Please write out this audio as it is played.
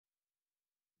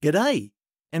G'day,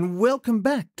 and welcome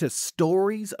back to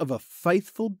Stories of a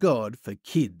Faithful God for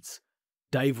Kids.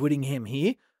 Dave Whittingham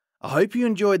here. I hope you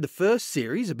enjoyed the first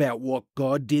series about what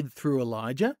God did through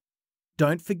Elijah.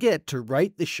 Don't forget to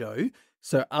rate the show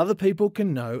so other people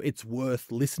can know it's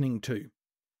worth listening to.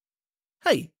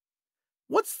 Hey,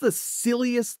 what's the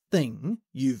silliest thing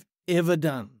you've ever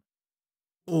done?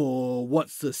 Or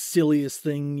what's the silliest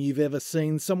thing you've ever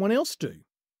seen someone else do?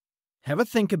 Have a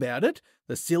think about it,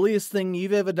 the silliest thing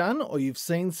you've ever done or you've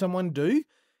seen someone do.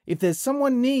 If there's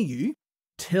someone near you,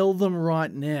 tell them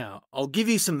right now. I'll give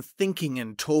you some thinking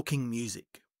and talking music.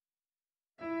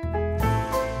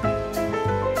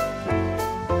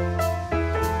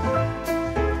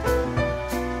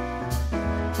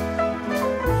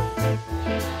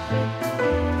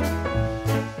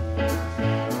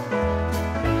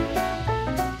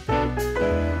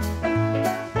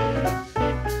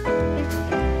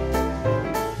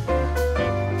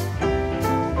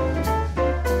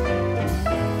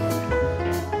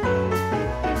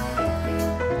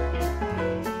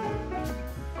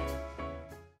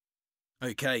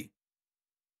 Okay,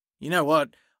 you know what?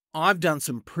 I've done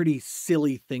some pretty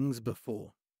silly things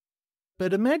before.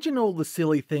 But imagine all the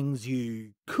silly things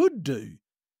you could do.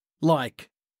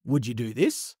 Like, would you do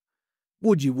this?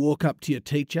 Would you walk up to your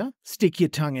teacher, stick your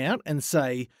tongue out and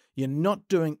say you're not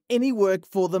doing any work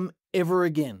for them ever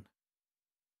again?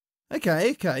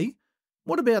 Okay.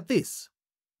 What about this?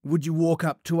 Would you walk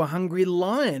up to a hungry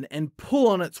lion and pull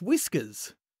on its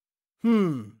whiskers?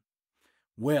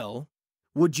 Well,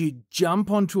 would you jump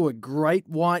onto a great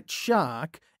white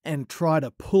shark and try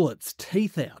to pull its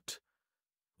teeth out?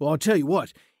 Well, I'll tell you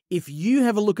what, if you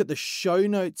have a look at the show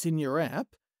notes in your app,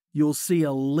 you'll see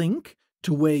a link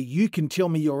to where you can tell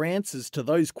me your answers to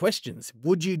those questions.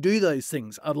 Would you do those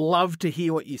things? I'd love to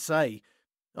hear what you say.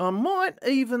 I might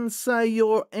even say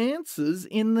your answers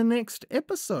in the next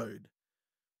episode.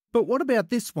 But what about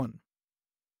this one?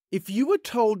 If you were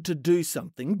told to do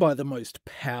something by the most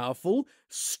powerful,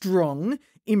 strong,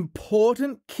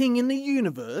 important king in the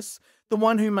universe, the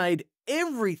one who made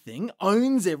everything,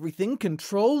 owns everything,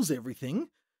 controls everything,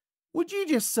 would you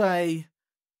just say,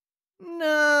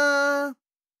 nah,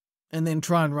 and then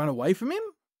try and run away from him?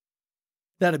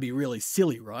 That'd be really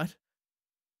silly, right?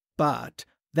 But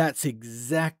that's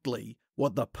exactly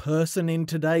what the person in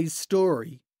today's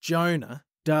story, Jonah,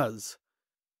 does.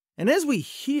 And as we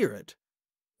hear it,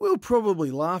 we'll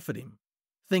probably laugh at him,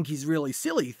 think he's really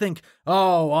silly, think,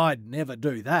 oh, I'd never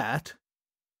do that.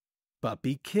 But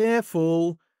be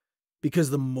careful,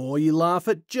 because the more you laugh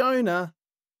at Jonah,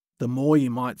 the more you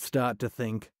might start to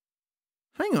think,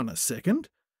 hang on a second,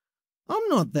 I'm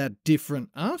not that different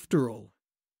after all.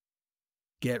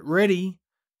 Get ready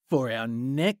for our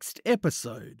next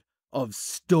episode of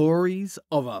Stories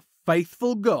of a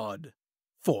Faithful God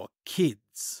for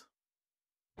Kids.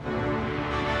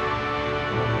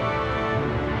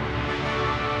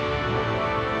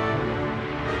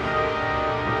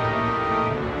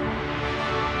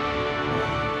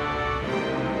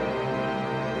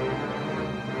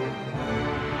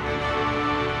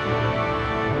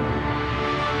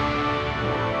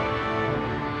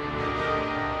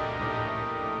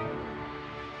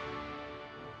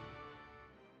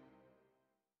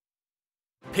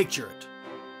 Picture it.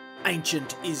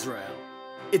 Ancient Israel.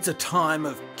 It's a time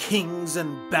of kings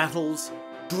and battles,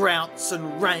 droughts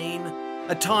and rain,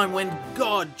 a time when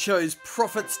God chose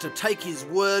prophets to take his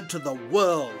word to the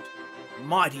world.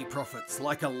 Mighty prophets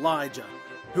like Elijah,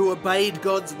 who obeyed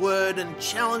God's word and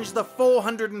challenged the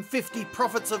 450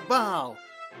 prophets of Baal.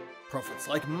 Prophets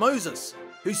like Moses,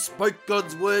 who spoke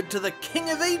God's word to the king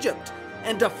of Egypt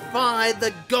and defied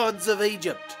the gods of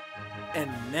Egypt. And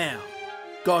now,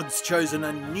 God's chosen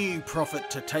a new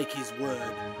prophet to take his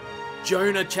word.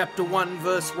 Jonah chapter 1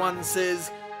 verse 1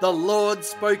 says, "The Lord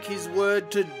spoke his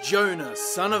word to Jonah,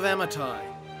 son of Amittai.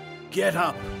 Get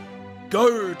up,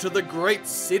 go to the great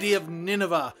city of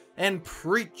Nineveh and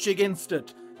preach against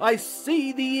it. I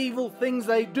see the evil things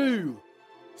they do."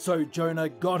 So Jonah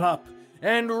got up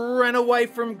and ran away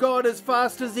from God as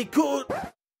fast as he could.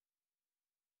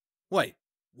 Wait,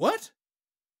 what?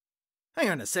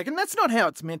 Hang on a second, that's not how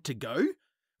it's meant to go.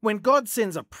 When God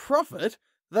sends a prophet,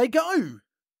 they go.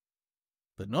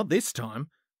 But not this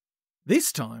time.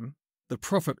 This time, the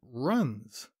prophet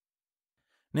runs.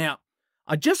 Now,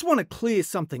 I just want to clear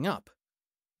something up.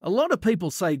 A lot of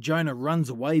people say Jonah runs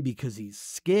away because he's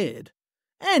scared,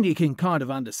 and you can kind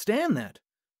of understand that.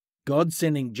 God's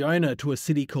sending Jonah to a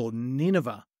city called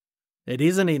Nineveh. It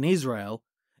isn't in Israel,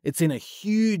 it's in a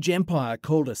huge empire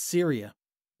called Assyria,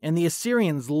 and the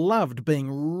Assyrians loved being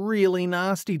really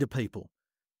nasty to people.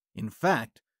 In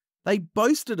fact, they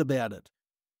boasted about it.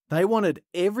 They wanted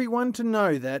everyone to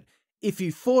know that if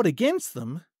you fought against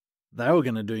them, they were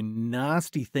going to do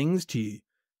nasty things to you,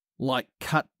 like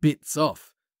cut bits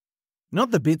off.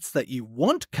 Not the bits that you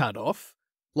want cut off,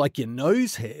 like your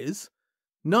nose hairs.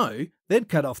 No, they'd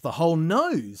cut off the whole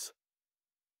nose.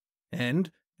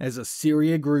 And as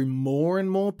Assyria grew more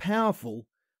and more powerful,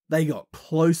 they got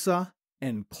closer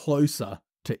and closer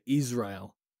to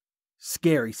Israel.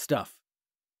 Scary stuff.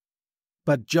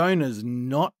 But Jonah's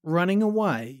not running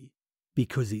away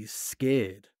because he's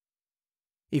scared.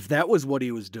 If that was what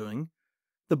he was doing,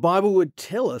 the Bible would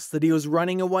tell us that he was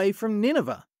running away from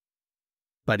Nineveh.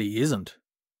 But he isn't.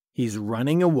 He's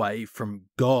running away from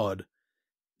God.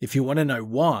 If you want to know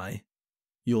why,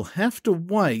 you'll have to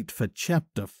wait for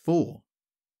chapter 4.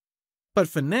 But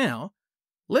for now,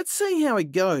 let's see how he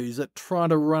goes at trying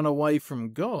to run away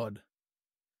from God.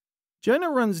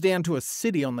 Jonah runs down to a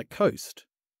city on the coast.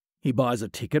 He buys a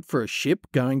ticket for a ship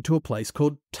going to a place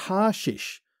called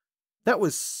Tarshish. That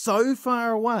was so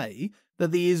far away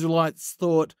that the Israelites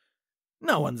thought,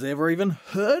 no one's ever even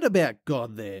heard about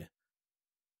God there.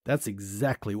 That's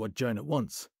exactly what Jonah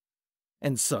wants.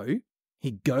 And so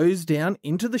he goes down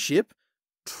into the ship,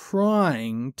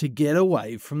 trying to get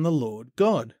away from the Lord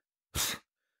God.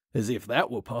 As if that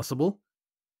were possible.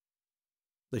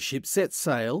 The ship sets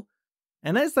sail,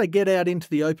 and as they get out into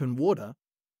the open water,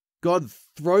 God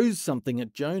throws something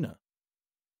at Jonah.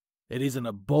 It isn't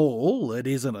a ball, it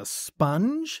isn't a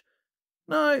sponge.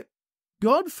 No,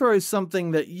 God throws something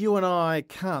that you and I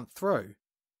can't throw.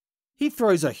 He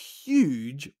throws a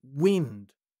huge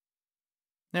wind.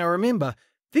 Now remember,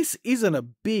 this isn't a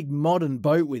big modern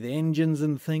boat with engines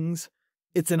and things.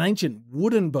 It's an ancient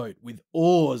wooden boat with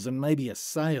oars and maybe a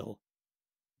sail.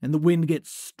 And the wind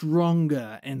gets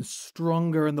stronger and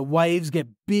stronger, and the waves get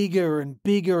bigger and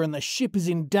bigger, and the ship is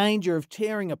in danger of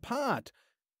tearing apart.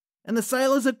 And the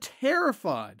sailors are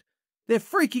terrified. They're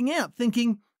freaking out,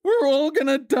 thinking, we're all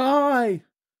gonna die.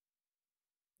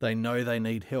 They know they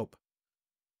need help.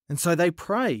 And so they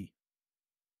pray.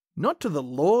 Not to the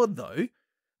Lord, though.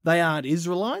 They aren't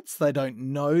Israelites. They don't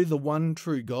know the one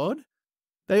true God.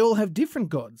 They all have different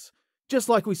gods. Just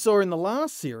like we saw in the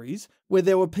last series, where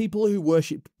there were people who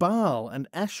worshipped Baal and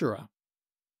Asherah.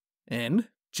 And,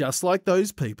 just like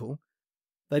those people,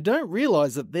 they don't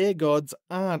realise that their gods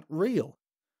aren't real.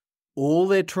 All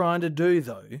they're trying to do,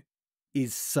 though,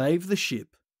 is save the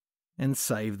ship and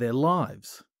save their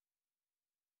lives.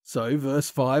 So, verse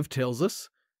 5 tells us,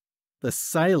 the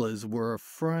sailors were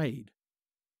afraid.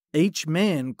 Each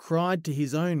man cried to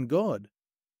his own god.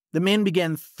 The men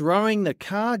began throwing the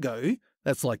cargo,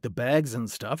 that's like the bags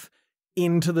and stuff,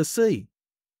 into the sea.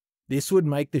 This would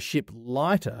make the ship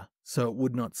lighter so it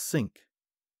would not sink.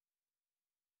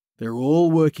 They're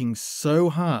all working so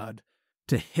hard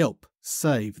to help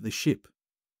save the ship.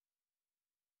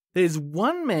 There's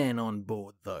one man on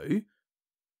board, though,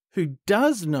 who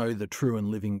does know the true and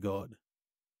living God,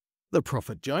 the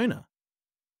prophet Jonah.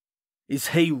 Is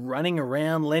he running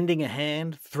around lending a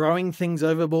hand, throwing things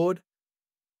overboard?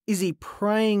 Is he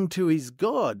praying to his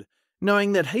God,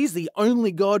 knowing that he's the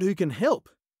only God who can help?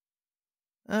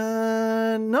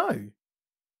 No.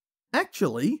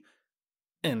 Actually,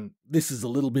 and this is a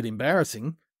little bit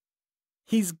embarrassing,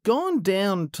 he's gone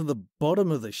down to the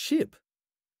bottom of the ship,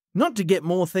 not to get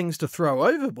more things to throw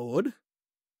overboard,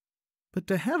 but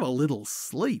to have a little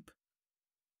sleep.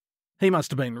 He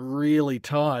must have been really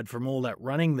tired from all that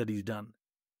running that he's done.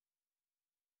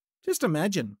 Just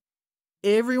imagine,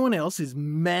 everyone else is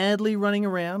madly running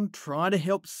around trying to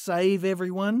help save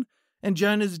everyone, and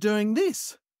Jonah's doing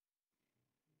this.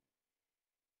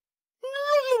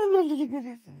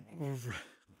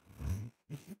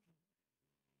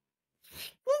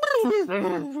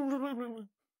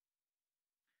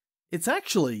 It's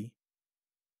actually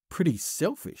pretty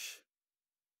selfish.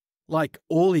 Like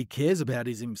all he cares about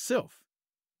is himself,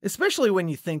 especially when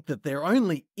you think that they're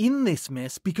only in this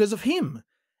mess because of him,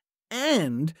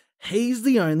 and he's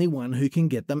the only one who can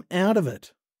get them out of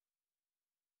it.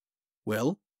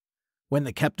 Well, when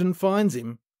the captain finds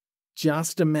him,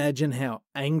 just imagine how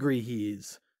angry he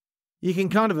is. You can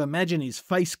kind of imagine his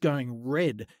face going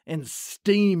red and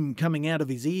steam coming out of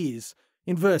his ears.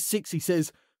 In verse 6 he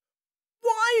says,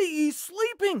 "Why are ye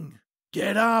sleeping?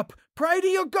 Get up, pray to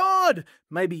your God.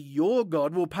 Maybe your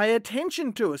God will pay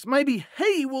attention to us. Maybe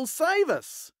he will save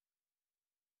us."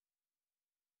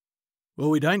 Well,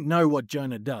 we don't know what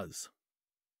Jonah does,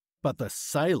 but the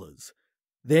sailors,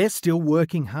 they're still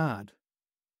working hard.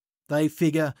 They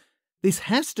figure this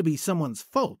has to be someone's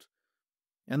fault,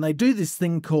 and they do this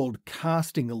thing called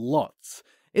casting lots.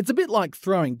 It's a bit like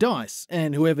throwing dice,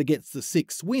 and whoever gets the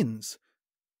 6 wins.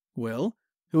 Well,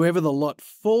 Whoever the lot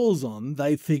falls on,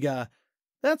 they figure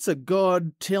that's a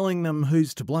God telling them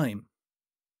who's to blame.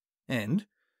 And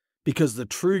because the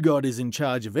true God is in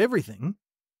charge of everything,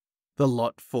 the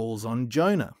lot falls on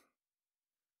Jonah.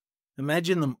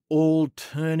 Imagine them all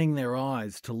turning their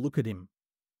eyes to look at him.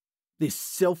 This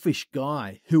selfish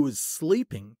guy who was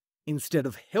sleeping instead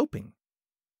of helping.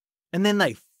 And then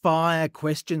they fire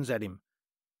questions at him.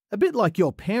 A bit like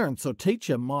your parents or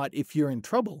teacher might if you're in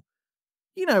trouble.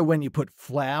 You know when you put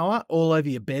flour all over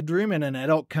your bedroom and an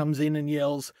adult comes in and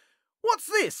yells, "What's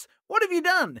this? What have you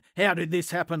done? How did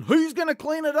this happen? Who's going to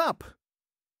clean it up?"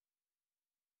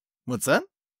 What's that?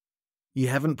 You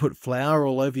haven't put flour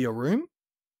all over your room?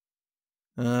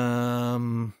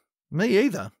 Me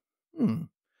either.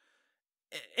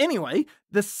 Anyway,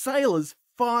 the sailors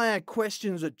fire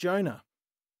questions at Jonah.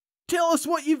 Tell us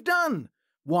what you've done.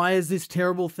 Why has this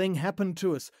terrible thing happened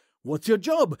to us? What's your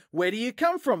job? Where do you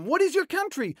come from? What is your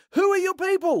country? Who are your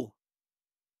people?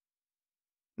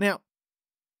 Now,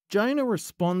 Jonah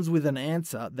responds with an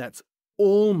answer that's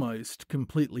almost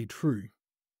completely true.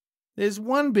 There's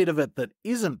one bit of it that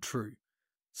isn't true.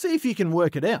 See if you can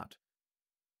work it out.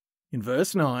 In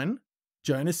verse 9,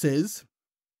 Jonah says,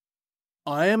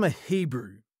 "I am a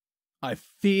Hebrew. I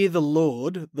fear the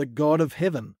Lord, the God of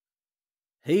heaven.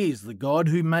 He is the God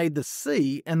who made the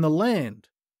sea and the land."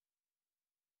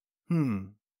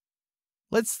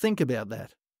 Let's think about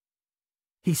that.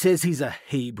 He says he's a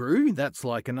Hebrew. That's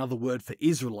like another word for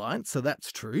Israelite, so that's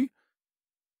true.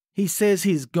 He says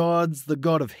his God's the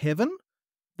God of heaven.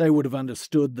 They would have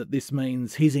understood that this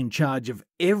means he's in charge of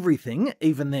everything,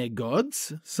 even their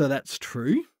gods, so that's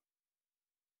true.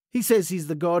 He says he's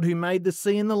the God who made the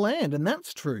sea and the land, and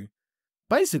that's true.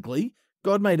 Basically,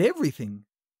 God made everything.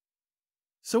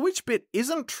 So which bit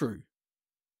isn't true?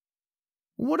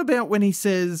 What about when he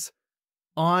says,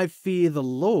 "I fear the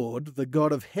Lord, the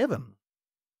God of heaven"?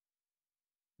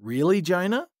 Really,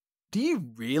 Jonah? Do you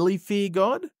really fear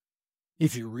God?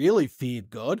 If you really feared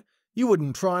God, you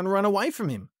wouldn't try and run away from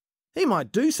him. He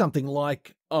might do something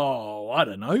like, I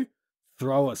don't know,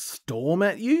 throw a storm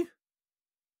at you.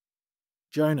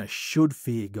 Jonah should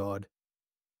fear God,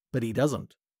 but he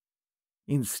doesn't.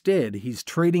 Instead, he's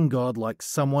treating God like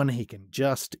someone he can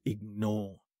just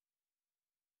ignore.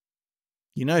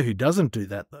 You know who doesn't do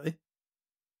that, though?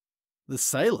 The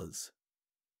sailors.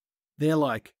 They're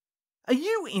like, "Are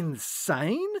you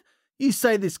insane? You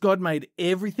say this God made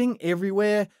everything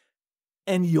everywhere,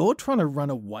 and you're trying to run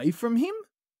away from him?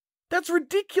 That's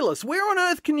ridiculous. Where on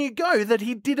earth can you go that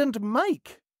he didn't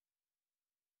make?"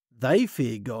 They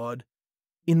fear God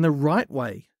in the right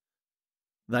way.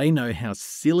 They know how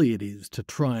silly it is to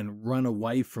try and run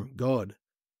away from God.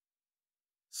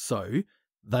 So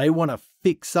they want to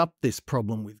fix up this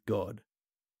problem with God.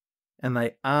 And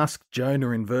they ask Jonah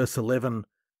in verse 11,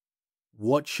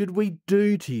 "What should we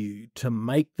do to you to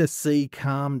make the sea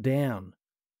calm down?"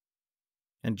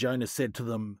 And Jonah said to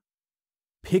them,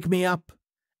 "Pick me up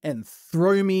and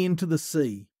throw me into the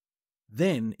sea.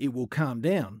 Then it will calm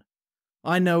down.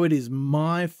 I know it is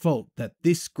my fault that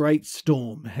this great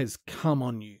storm has come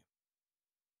on you."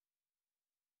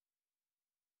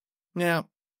 Now,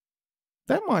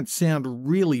 that might sound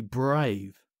really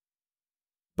brave.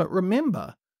 But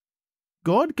remember,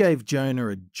 God gave Jonah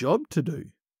a job to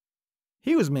do.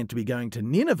 He was meant to be going to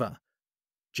Nineveh.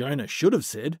 Jonah should have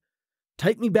said,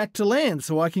 "Take me back to land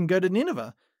so I can go to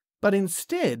Nineveh." But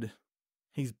instead,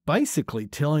 he's basically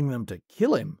telling them to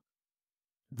kill him.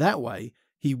 That way,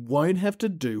 he won't have to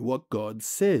do what God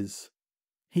says.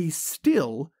 He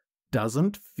still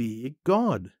doesn't fear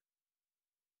God.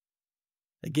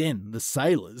 Again, the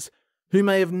sailors, who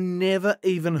may have never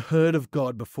even heard of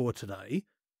God before today,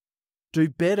 do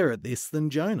better at this than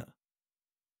Jonah.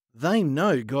 They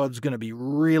know God's going to be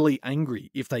really angry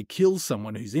if they kill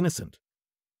someone who's innocent.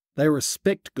 They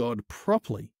respect God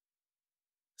properly.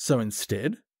 So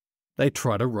instead, they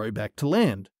try to row back to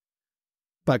land.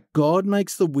 But God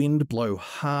makes the wind blow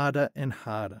harder and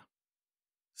harder.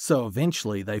 So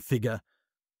eventually they figure,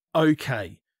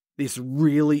 okay, this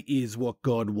really is what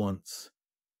God wants.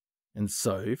 And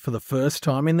so, for the first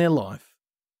time in their life,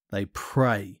 they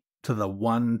pray to the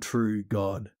one true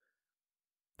God.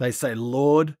 They say,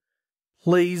 "Lord,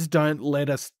 please don't let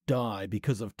us die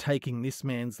because of taking this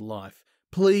man's life.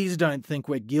 Please don't think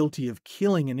we're guilty of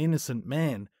killing an innocent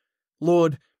man.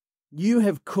 Lord, you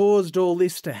have caused all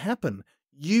this to happen.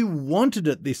 You wanted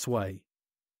it this way."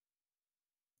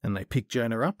 And they pick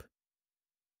Jonah up,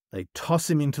 they toss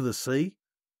him into the sea,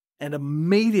 and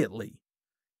immediately,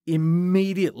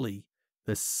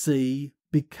 the sea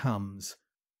becomes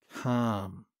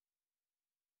calm.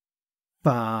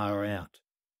 Far out.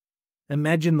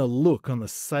 Imagine the look on the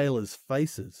sailors'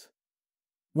 faces.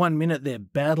 One minute they're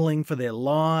battling for their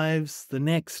lives, the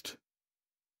next,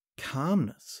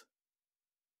 calmness,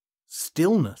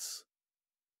 stillness.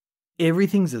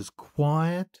 Everything's as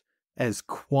quiet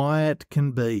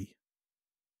can be.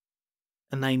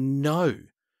 And they know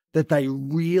that they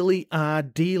really are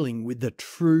dealing with the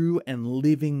true and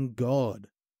living God.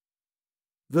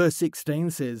 Verse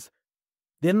 16 says,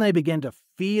 "Then they began to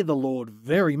fear the Lord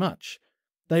very much.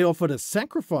 They offered a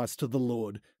sacrifice to the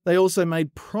Lord. They also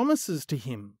made promises to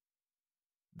him."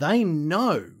 They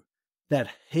know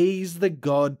that he's the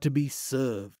God to be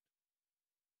served.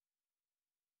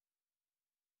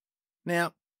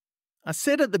 Now, I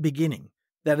said at the beginning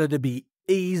that it'd be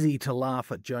easy to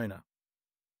laugh at Jonah.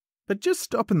 But just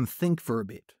stop and think for a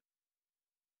bit.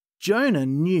 Jonah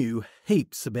knew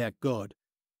heaps about God.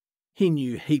 He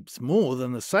knew heaps more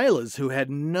than the sailors who had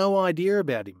no idea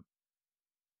about him.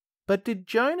 But did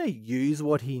Jonah use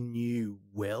what he knew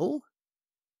well?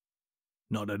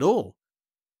 Not at all.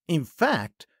 In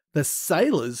fact, the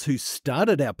sailors who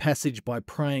started our passage by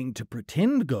praying to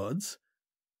pretend gods,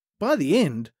 by the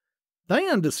end, they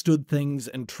understood things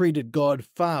and treated God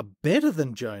far better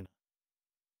than Jonah.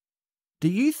 Do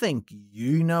you think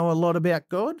you know a lot about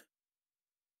God?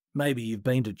 Maybe you've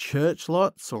been to church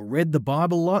lots or read the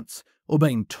Bible lots or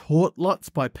been taught lots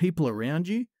by people around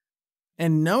you.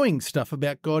 And knowing stuff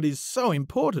about God is so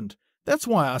important. That's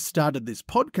why I started this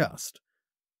podcast.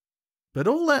 But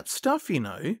all that stuff you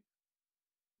know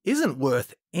isn't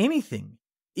worth anything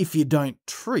if you don't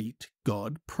treat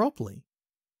God properly.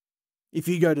 If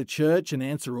you go to church and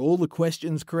answer all the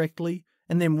questions correctly,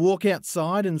 and then walk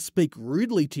outside and speak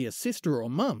rudely to your sister or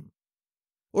mum.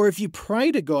 Or if you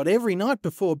pray to God every night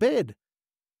before bed,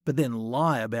 but then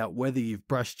lie about whether you've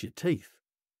brushed your teeth.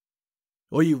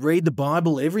 Or you read the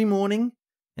Bible every morning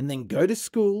and then go to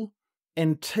school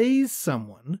and tease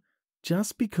someone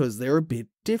just because they're a bit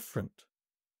different.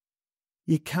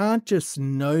 You can't just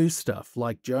know stuff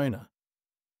like Jonah.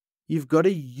 You've got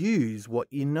to use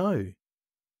what you know.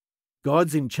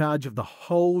 God's in charge of the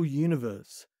whole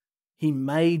universe. He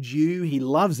made you, he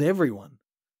loves everyone.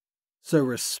 So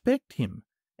respect him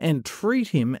and treat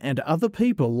him and other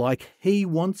people like he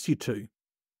wants you to.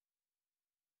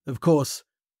 Of course,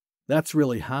 that's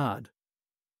really hard.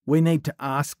 We need to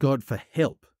ask God for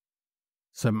help.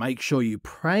 So make sure you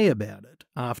pray about it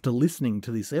after listening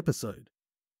to this episode.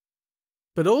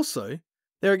 But also,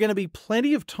 there are going to be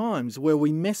plenty of times where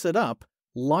we mess it up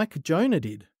like Jonah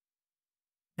did.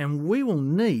 And we will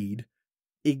need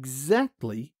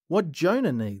exactly what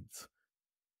Jonah needs.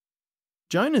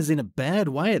 Jonah's in a bad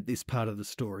way at this part of the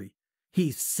story.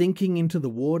 He's sinking into the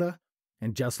water,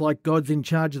 and just like God's in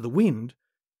charge of the wind,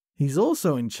 he's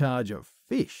also in charge of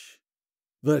fish.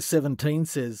 Verse 17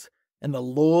 says, "And the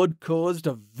Lord caused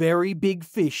a very big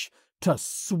fish to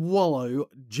swallow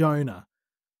Jonah.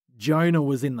 Jonah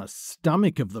was in the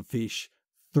stomach of the fish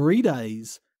 3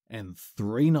 days and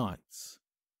 3 nights."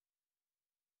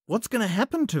 What's going to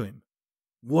happen to him?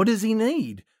 What does he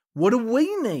need? What do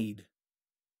we need?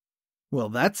 Well,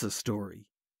 that's a story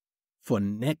for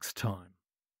next time.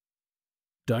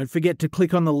 Don't forget to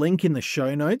click on the link in the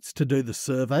show notes to do the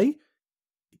survey.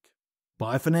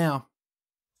 Bye for now.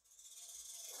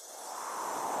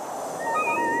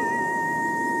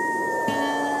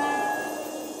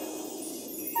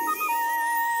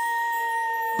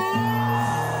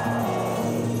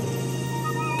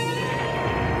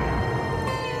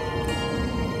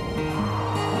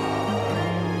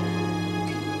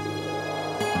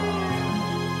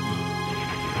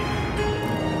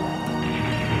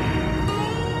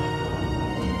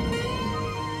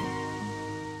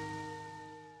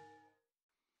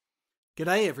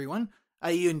 G'day everyone.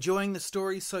 Are you enjoying the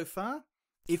story so far?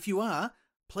 If you are,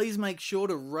 please make sure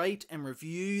to rate and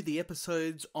review the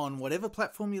episodes on whatever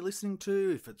platform you're listening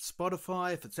to, if it's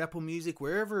Spotify, if it's Apple Music,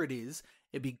 wherever it is.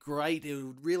 It'd be great. It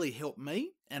would really help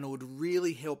me, and it would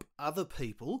really help other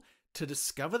people to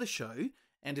discover the show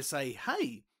and to say,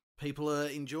 hey, people are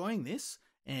enjoying this,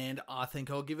 and I think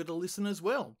I'll give it a listen as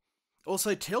well.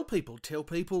 Also, tell people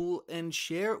and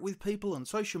share it with people on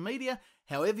social media,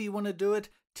 however you want to do it.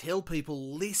 Tell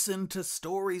people, listen to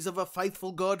stories of a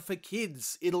faithful God for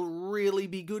kids. It'll really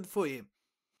be good for you.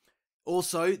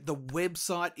 Also, the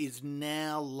website is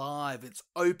now live. It's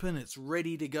open. It's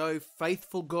ready to go.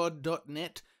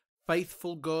 faithfulgod.net.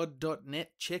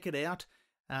 faithfulgod.net. Check it out.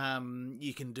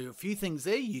 You can do a few things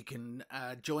there. You can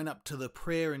join up to the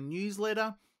prayer and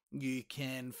newsletter. You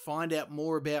can find out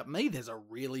more about me. There's a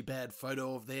really bad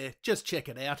photo of there. Just check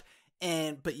it out.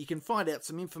 But you can find out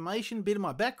some information, a bit of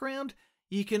my background.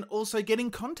 You can also get in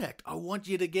contact. I want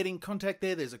you to get in contact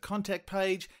there. There's a contact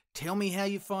page. Tell me how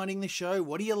you're finding the show.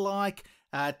 What do you like?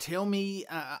 Tell me,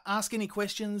 ask any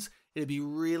questions. It'd be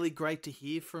really great to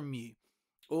hear from you.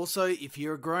 Also, if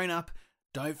you're a grown-up,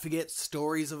 don't forget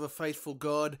Stories of a Faithful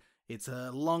God. It's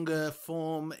a longer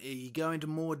form. You go into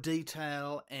more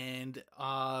detail, and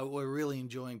we're really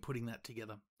enjoying putting that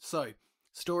together. So,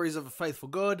 Stories of a Faithful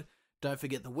God. Don't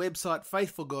forget the website,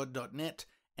 faithfulgod.net.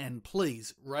 And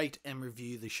please rate and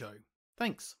review the show.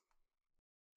 Thanks.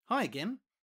 Hi again.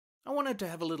 I wanted to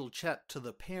have a little chat to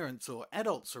the parents or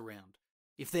adults around.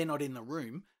 If they're not in the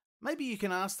room, maybe you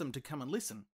can ask them to come and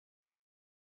listen.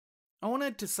 I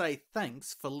wanted to say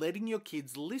thanks for letting your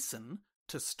kids listen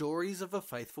to Stories of a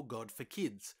Faithful God for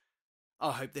Kids.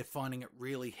 I hope they're finding it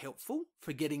really helpful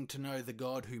for getting to know the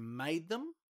God who made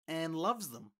them and loves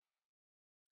them.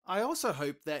 I also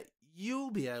hope that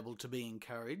you'll be able to be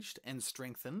encouraged and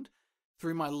strengthened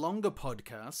through my longer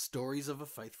podcast, Stories of a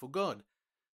Faithful God.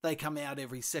 They come out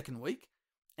every second week,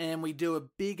 and we do a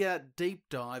bigger deep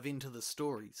dive into the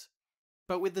stories,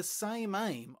 but with the same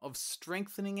aim of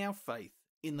strengthening our faith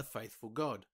in the faithful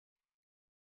God.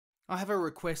 I have a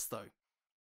request though.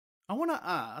 I want to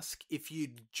ask if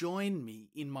you'd join me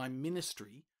in my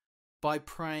ministry by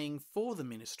praying for the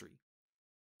ministry.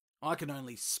 I can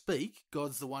only speak.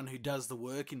 God's the one who does the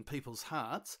work in people's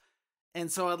hearts.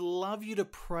 And so I'd love you to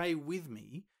pray with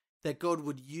me that God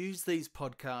would use these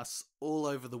podcasts all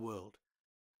over the world.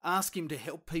 Ask Him to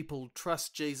help people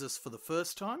trust Jesus for the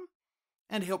first time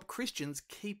and help Christians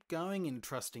keep going in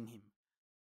trusting Him.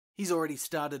 He's already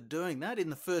started doing that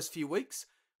in the first few weeks.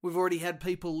 We've already had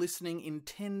people listening in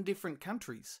 10 different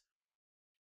countries.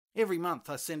 Every month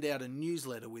I send out a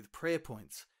newsletter with prayer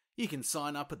points. You can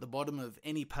sign up at the bottom of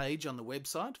any page on the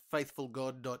website,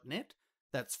 faithfulgod.net.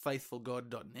 That's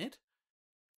faithfulgod.net.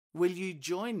 Will you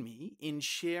join me in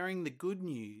sharing the good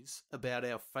news about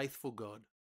our faithful God?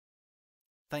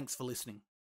 Thanks for listening.